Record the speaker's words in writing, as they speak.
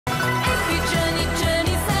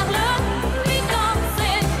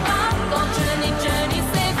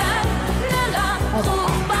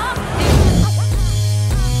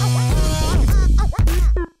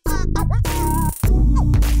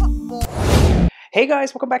Hey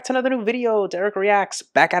guys, welcome back to another new video. Dereck Reacts,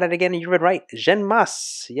 back at it again, and you read right. Jeanne,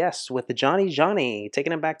 yes, with the Jeanne,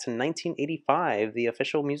 taking it back to 1985, the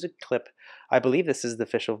official music clip. I believe this is the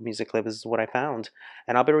official music clip, this is what I found.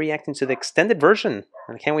 And I'll be reacting to the extended version,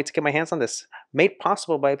 and I can't wait to get my hands on this. Made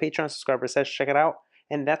possible by a Patreon subscriber, says check it out,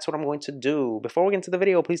 and that's what I'm going to do. Before we get into the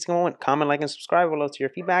video, please take a moment, comment, like, and subscribe. I would love to hear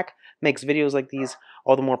your feedback. Makes videos like these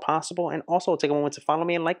all the more possible, and also take a moment to follow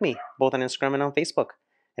me and like me, both on Instagram and on Facebook.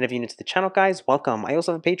 And if you're new to the channel, guys, welcome. I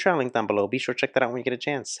also have a Patreon link down below. Be sure to check that out when you get a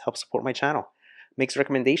chance. Help support my channel. Makes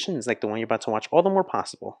recommendations like the one you're about to watch all the more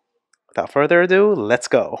possible. Without further ado, let's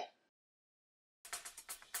go.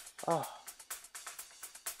 Oh.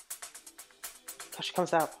 How she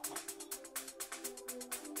comes out.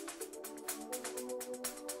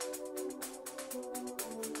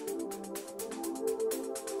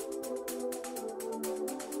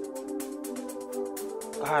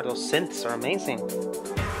 God, those synths are amazing.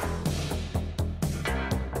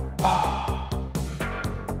 Oh.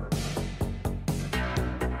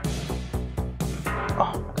 Oh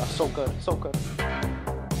my God, so good, so good.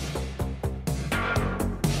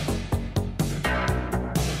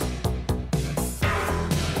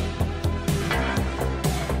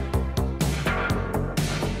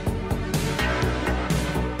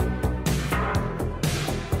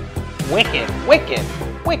 Wicked, wicked,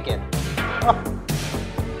 wicked. Oh.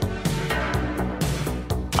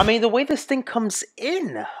 I mean, the way this thing comes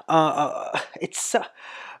in, it's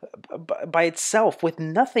by itself, with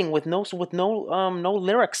nothing, with no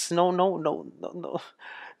lyrics, no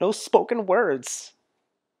spoken words,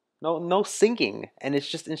 no singing, and it's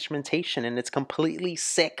just instrumentation, and it's completely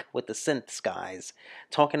sick with the synths, guys.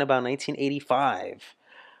 Talking about 1985.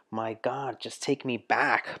 My God, just take me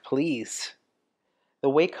back, please. The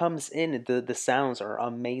way it comes in, the sounds are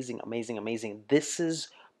amazing, amazing, amazing. This is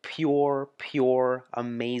pure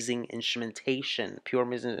amazing instrumentation, pure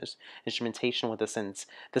amazing instrumentation with the synths,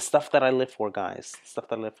 the stuff that I live for, guys, the stuff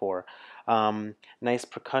that I live for. Nice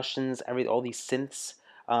percussions, all these synths.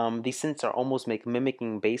 These synths are almost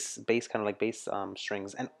mimicking bass kind of like bass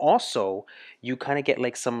strings, and also you kind of get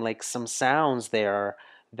like some sounds there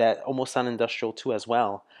that almost sound industrial too as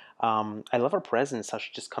well. I love her presence, how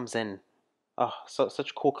she just comes in. Oh, such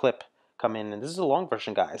a cool clip come in, and this is a long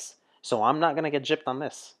version, guys. So I'm not gonna get gypped on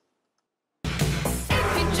this.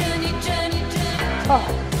 Oh.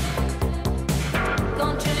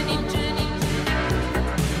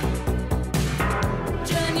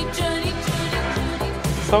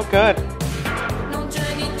 So good.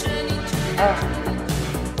 Oh.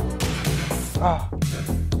 Oh.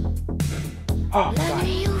 Oh.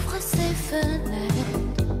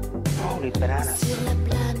 Holy bananas.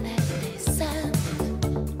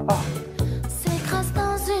 Oh.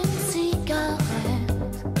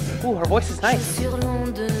 Ooh, her voice is nice.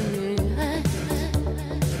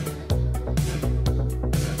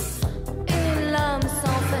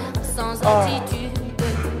 Oh.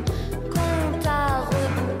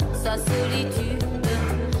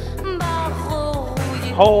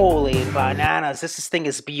 Holy bananas, this thing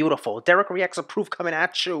is beautiful. Dereck Reacts approved coming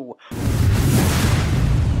at you.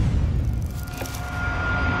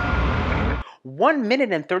 1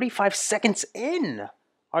 minute and 35 seconds in.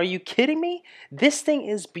 Are you kidding me? This thing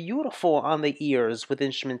is beautiful on the ears with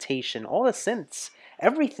instrumentation, all the synths,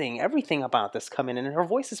 everything about this coming in, and her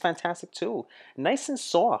voice is fantastic too. Nice and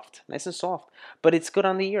soft, but it's good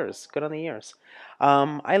on the ears,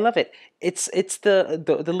 I love it. It's the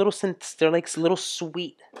little synths, they're like little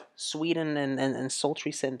sweet and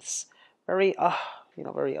sultry synths. Very,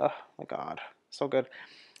 my God, so good.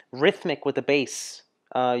 Rhythmic with the bass.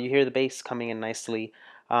 You hear the bass coming in nicely.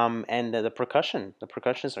 And the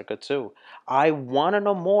percussions are good too. I want to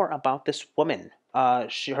know more about this woman. Her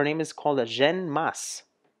name is called Jeanne.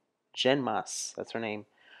 Jeanne, that's her name.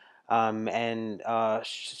 And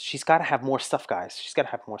she's got to have more stuff, guys. She's got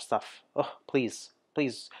to have more stuff. Oh, please,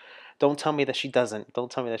 don't tell me that she doesn't. Don't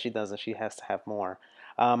tell me that she doesn't. She has to have more.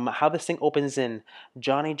 How this thing opens in,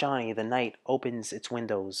 Jeanne, the night opens its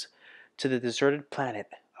windows to the deserted planet.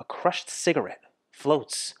 A crushed cigarette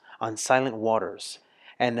floats on silent waters,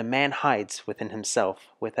 and the man hides within himself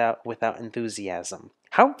without enthusiasm.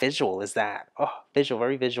 How visual is that? Oh, visual,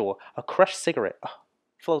 very visual. A crushed cigarette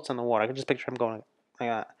floats on the water. I can just picture him going like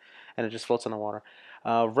that, and it just floats on the water.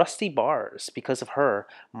 Rusty bars. Because of her,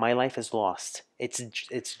 my life is lost.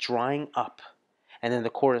 It's drying up. And then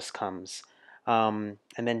the chorus comes. And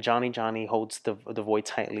then Jeanne holds the void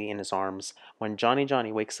tightly in his arms. When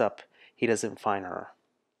Jeanne wakes up, he doesn't find her.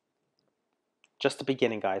 Just the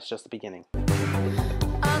beginning, guys. Just the beginning.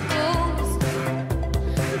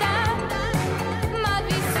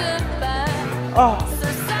 Oh.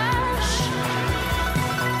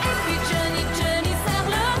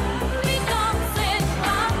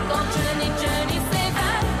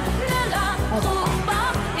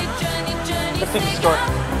 store.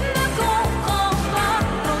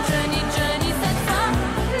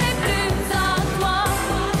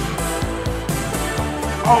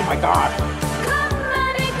 Oh my God.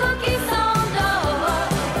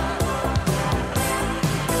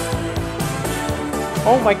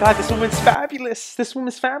 Oh my God, this woman's fabulous. This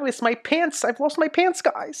woman's fabulous. My pants. I've lost my pants,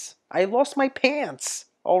 guys. I lost my pants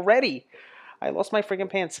already. I lost my friggin'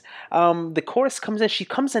 pants. The chorus comes in. She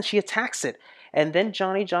comes in. She attacks it. And then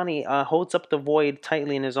Johnny holds up the void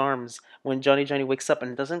tightly in his arms when Johnny wakes up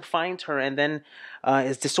and doesn't find her, and then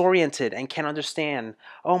is disoriented and can't understand.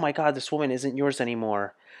 Oh my God, this woman isn't yours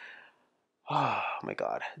anymore. Oh my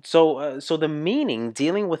God. So the meaning,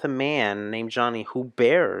 dealing with a man named Johnny who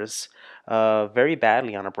bears very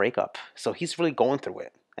badly on a breakup. So he's really going through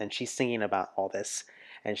it, and she's singing about all this,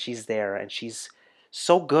 and she's there, and she's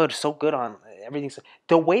so good on everything.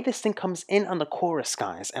 The way this thing comes in on the chorus,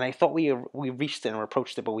 guys, and I thought we reached it and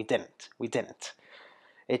approached it, but we didn't. We didn't.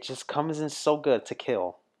 It just comes in so good to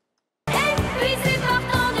kill.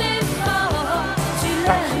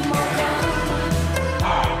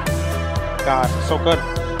 God, so good.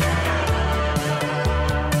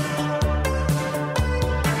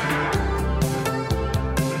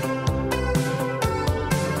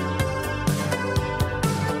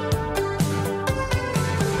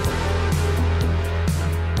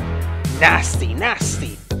 Nasty,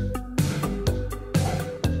 nasty.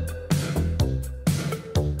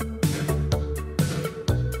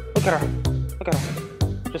 Look at her. Look at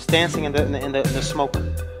her. Just dancing in the smoke.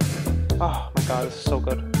 Oh my God, this is so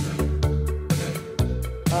good.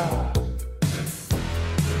 Oh.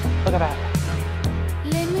 Look at that.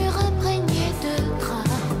 Les murs imprégnés de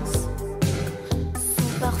grâce,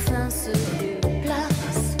 son parfum se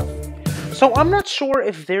déplace. So I'm not sure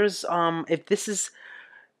if there's if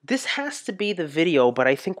this has to be the video, but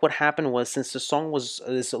I think what happened was, since the song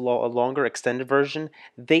is a longer extended version,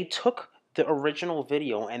 they took the original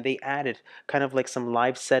video and they added kind of like some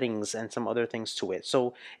live settings and some other things to it.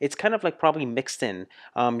 So it's kind of like probably mixed in.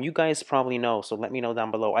 You guys probably know, so let me know down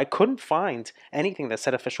below. I couldn't find anything that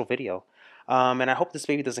said official video. And I hope this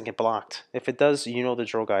baby doesn't get blocked. If it does, you know the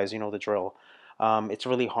drill, guys. You know the drill. It's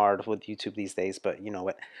really hard with YouTube these days, but you know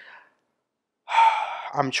it.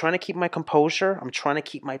 I'm trying to keep my composure. I'm trying to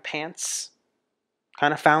keep my pants.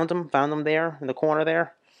 Kind of found them there in the corner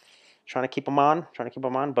there. Trying to keep them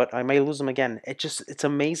on, but I may lose them again. It's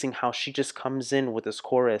amazing how she just comes in with this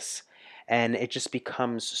chorus, and it just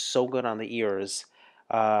becomes so good on the ears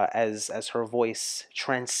as her voice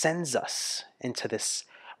transcends us into this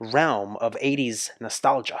realm of 80s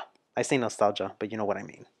nostalgia. I say nostalgia, but you know what I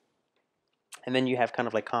mean. And then you have kind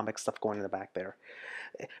of like comic stuff going in the back there.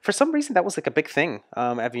 For some reason, that was like a big thing.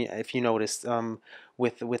 If you noticed,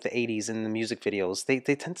 with the 80s and the music videos, they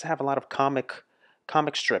tend to have a lot of comic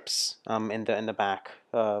strips in the back.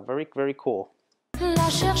 Very, very cool. La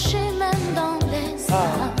chercher même dans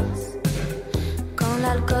l'espace, quand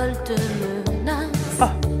l'alcool te menace.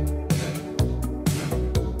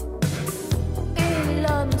 Et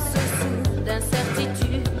l'homme se soucie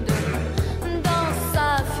d'incertitude, dans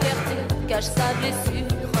sa fierté cache sa blessure.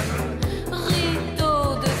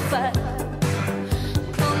 Rideau de fer.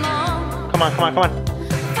 Come on.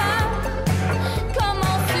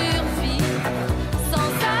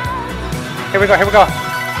 Here we go.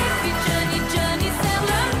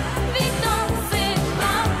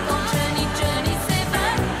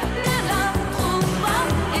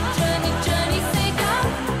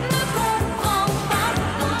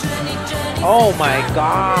 Oh my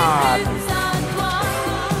God.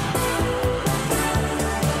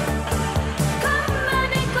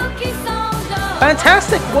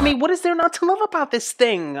 Fantastic. I mean, what is there not to love about this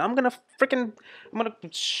thing? I'm gonna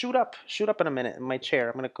shoot up in a minute in my chair.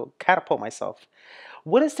 I'm gonna go catapult myself.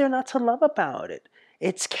 What is there not to love about it?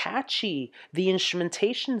 It's catchy. The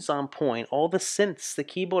instrumentation's on point. All the synths, the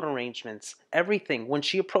keyboard arrangements, everything. When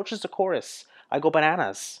she approaches the chorus, I go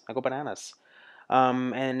bananas.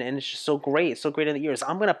 And it's just so great. It's so great in the ears.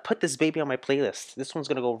 I'm gonna put this baby on my playlist. This one's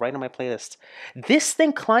gonna go right on my playlist. This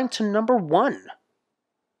thing climbed to #1.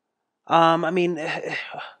 I mean,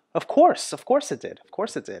 of course it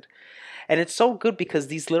did. And it's so good because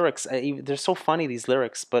these lyrics, they're so funny, these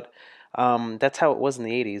lyrics, but that's how it was in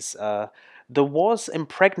the 80s. The walls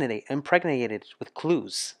impregnated with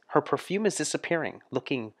clues. Her perfume is disappearing,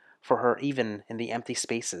 looking for her even in the empty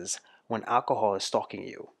spaces when alcohol is stalking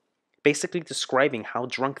you. Basically describing how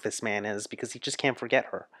drunk this man is because he just can't forget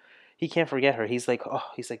her. He's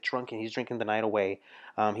like drunk and he's drinking the night away.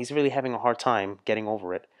 He's really having a hard time getting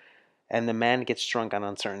over it. And the man gets drunk on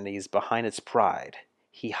uncertainties. Behind its pride,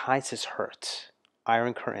 he hides his hurt.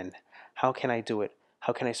 Iron curtain. How can I do it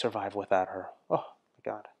How can I survive without her? Oh my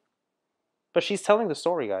God. But she's telling the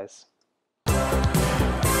story, guys.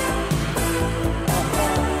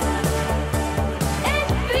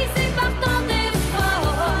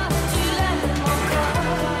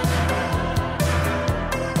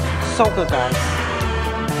 So good, guys.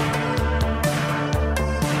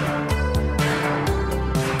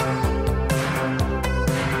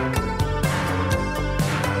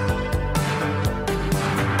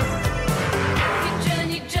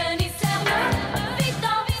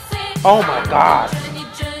 Oh my God.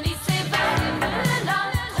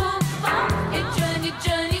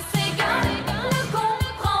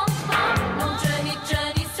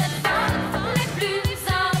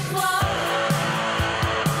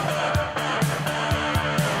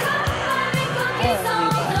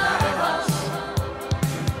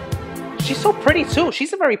 She's so pretty too.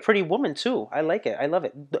 She's a very pretty woman too. I like it. I love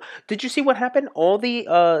it. Did you see what happened? All the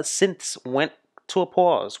synths went to a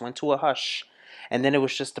pause, went to a hush, and then it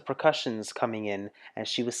was just the percussions coming in, and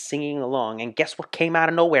she was singing along. And guess what came out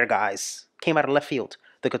of nowhere, guys? Came out of left field.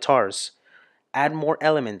 The guitars. Add more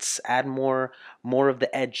elements. Add more of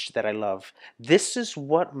the edge that I love. This is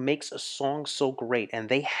what makes a song so great. And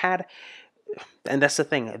they had, and that's the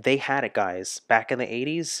thing. They had it, guys. Back in the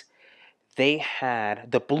 80s. They had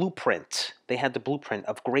the blueprint. They had the blueprint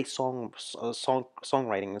of great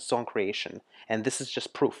songwriting and song creation, and this is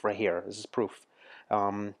just proof right here. This is proof.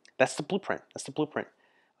 That's the blueprint. That's the blueprint.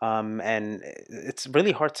 And it's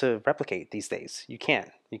really hard to replicate these days. You can't.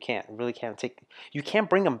 You can't. You really can't take. You can't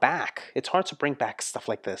bring them back. It's hard to bring back stuff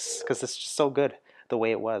like this because it's just so good the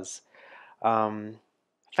way it was.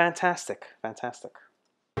 Fantastic. Fantastic.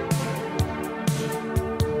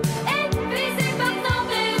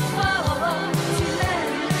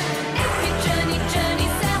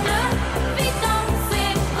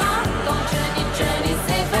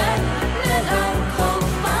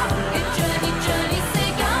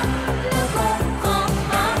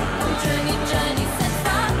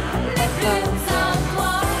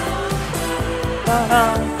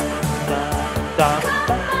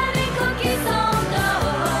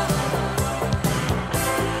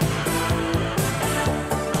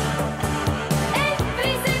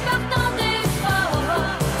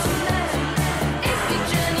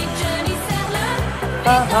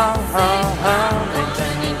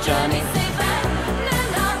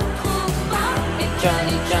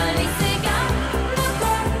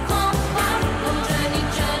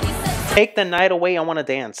 Take the night away, I want to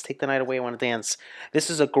dance. Take the night away, I want to dance. This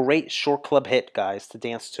is a great short club hit, guys, to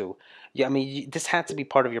dance to. Yeah, I mean, this had to be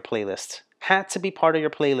part of your playlist. Had to be part of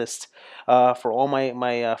your playlist for all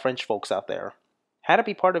my French folks out there. Had to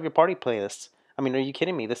be part of your party playlist. I mean, are you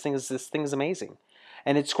kidding me? This thing is amazing.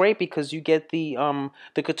 And it's great because you get the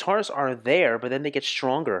guitars are there, but then they get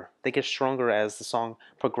stronger. They get stronger as the song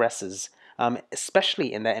progresses,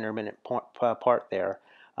 especially in that intermittent part there.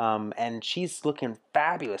 And she's looking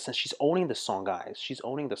fabulous, and she's owning the song, guys. She's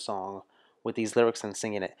owning the song with these lyrics and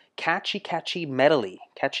singing it. Catchy medley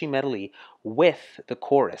with the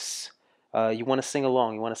chorus. You want to sing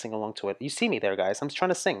along. You want to sing along to it. You see me there, guys. I'm just trying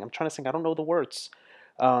to sing. I'm trying to sing. I don't know the words.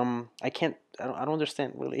 I can't. I don't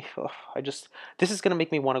understand really. This is gonna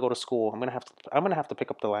make me want to go to school. I'm gonna have to pick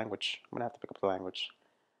up the language. I'm gonna have to pick up the language.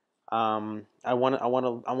 I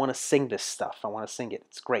wanna sing this stuff. I wanna sing it.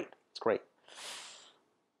 It's great. It's great.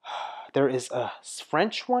 There is a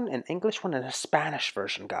French one, an English one, and a Spanish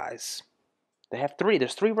version, guys. They have three.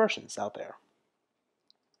 There's three versions out there.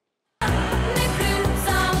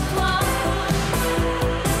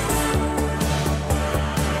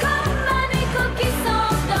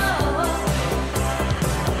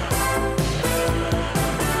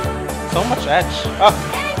 So much edge.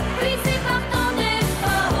 Oh.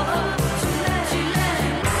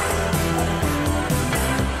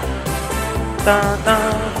 Da, da,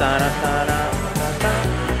 da, da, da,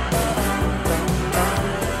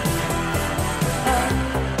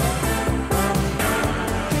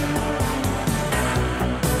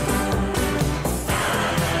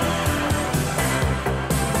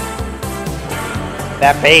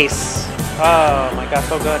 that bass. Oh my god,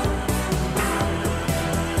 so good.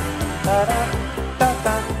 Da, da, da,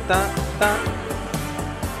 da, da, da.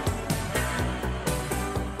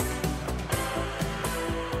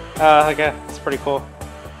 Okay, it's pretty cool.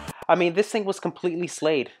 I mean, this thing was completely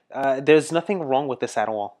slayed. There's nothing wrong with this at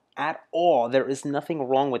all. At all. There is nothing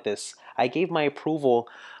wrong with this. I gave my approval,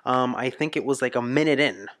 I think it was like a minute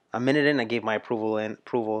in. A minute in, I gave my approval,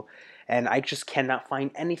 and I just cannot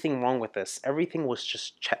find anything wrong with this. Everything was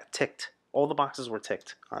just ticked. All the boxes were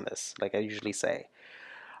ticked on this, like I usually say.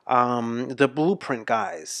 The Blueprint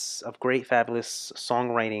guys of great, fabulous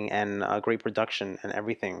songwriting and great production and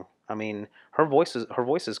everything. I mean, her voice is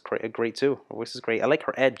great too. Her voice is great. I like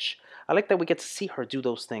her edge. I like that we get to see her do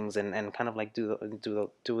those things and kind of like do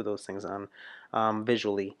those things on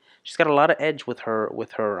visually. She's got a lot of edge with her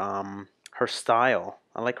style.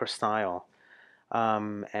 I like her style.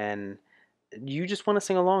 And you just want to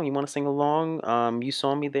sing along. You want to sing along. You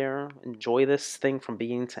saw me there. Enjoy this thing from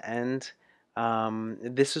beginning to end.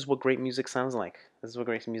 This is what great music sounds like. This is what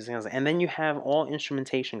great music sounds like. And then you have all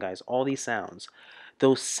instrumentation, guys. All these sounds,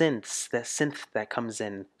 those synths, that synth that comes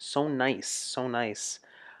in, so nice, so nice.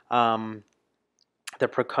 Um, the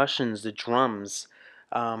percussions, the drums,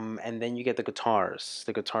 and then you get the guitars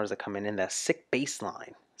that come in that sick bass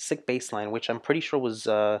line, which I'm pretty sure was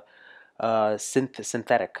a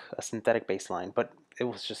synthetic bass line, but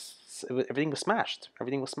everything was smashed.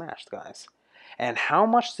 Everything was smashed, guys. And how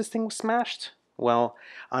much this thing was smashed? Well,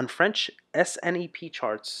 on French SNEP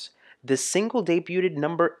charts, the single debuted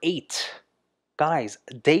number 8. Guys,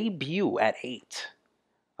 debut at 8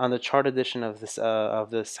 on the chart edition of the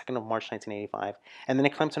 2nd of March 1985, and then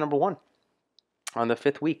it climbed to number 1 on the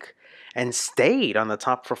 5th week and stayed on the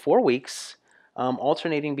top for 4 weeks,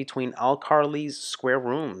 alternating between Al Carly's Square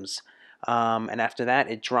Rooms. And after that,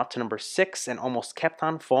 it dropped to number 6 and almost kept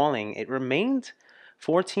on falling. It remained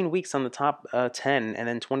 14 weeks on the top 10 and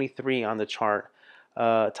then 23 on the chart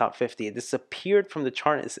top 50. It disappeared from the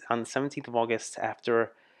chart on the 17th of August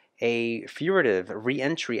after a furtive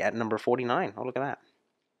re-entry at number 49. Oh, look at that.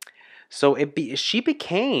 So she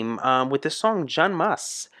became, with this song, Jeanne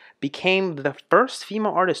became the first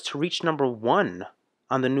female artist to reach number 1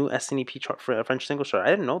 on the new SNEP chart for a French single chart. I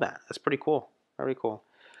didn't know that. That's pretty cool. Very cool.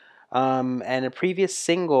 And a previous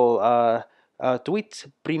single, Tweet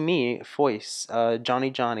Primi Fois,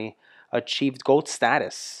 Johnny Johnny, achieved gold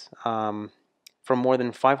status from more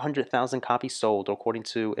than 500,000 copies sold, according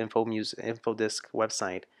to Infodisc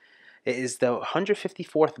website. It is the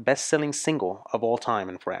 154th best-selling single of all time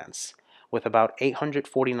in France, with about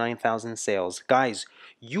 849,000 sales. Guys,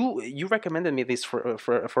 you recommended me this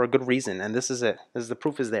for a good reason, and this is it. The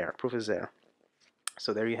proof is there. Proof is there.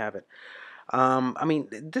 So there you have it. I mean,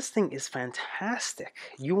 this thing is fantastic.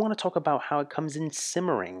 You want to talk about how it comes in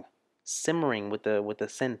simmering with the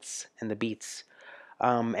synths and the beats.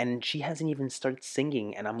 And she hasn't even started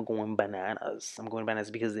singing, and I'm going bananas. I'm going bananas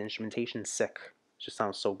because the instrumentation's sick. It just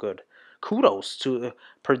sounds so good. Kudos to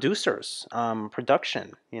producers,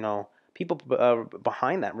 production. People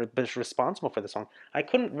behind that, responsible for the song. I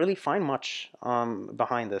couldn't really find much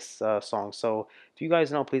behind this song, so if you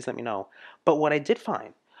guys know, please let me know. But what I did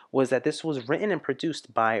find was that this was written and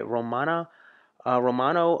produced by Romano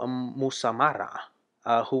Musamara,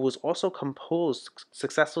 who was also composed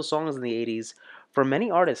successful songs in the 80s for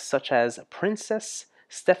many artists such as Princess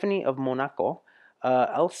Stephanie of Monaco,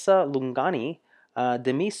 Elsa Lungani,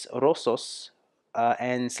 Demis Roussos,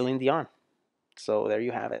 and Celine Dion. So there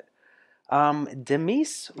you have it.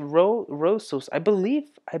 Demis Roussos, I believe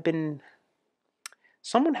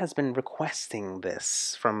someone has been requesting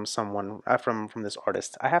this from someone from this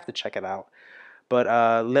artist. I have to check it out. But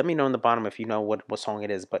let me know in the bottom if you know what song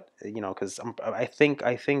it is. But because I think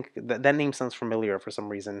that name sounds familiar for some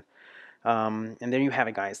reason. And there you have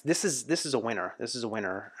it, guys. This is a winner. This is a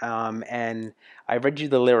winner. And I read you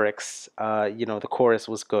the lyrics. The chorus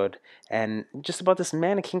was good, and just about this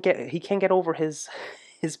man, he can't get over his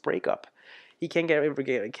breakup. He can't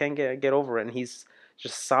get over it, and he's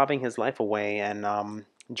just sobbing his life away and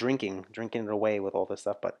drinking it away with all this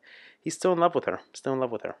stuff. But he's still in love with her. Still in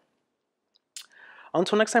love with her.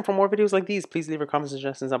 Until next time, for more videos like these, please leave your comments and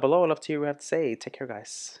suggestions down below. I'd love to hear what you have to say. Take care,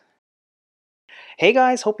 guys. Hey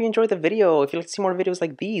guys, hope you enjoyed the video. If you'd like to see more videos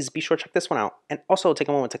like these, be sure to check this one out. And also take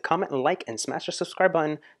a moment to comment, like, and smash the subscribe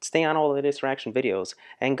button to stay on all the latest reaction videos.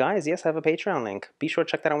 And guys, yes, I have a Patreon link. Be sure to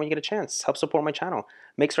check that out when you get a chance. Help support my channel.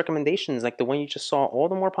 Makes recommendations like the one you just saw all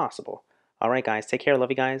the more possible. Alright guys, take care.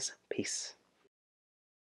 Love you guys. Peace.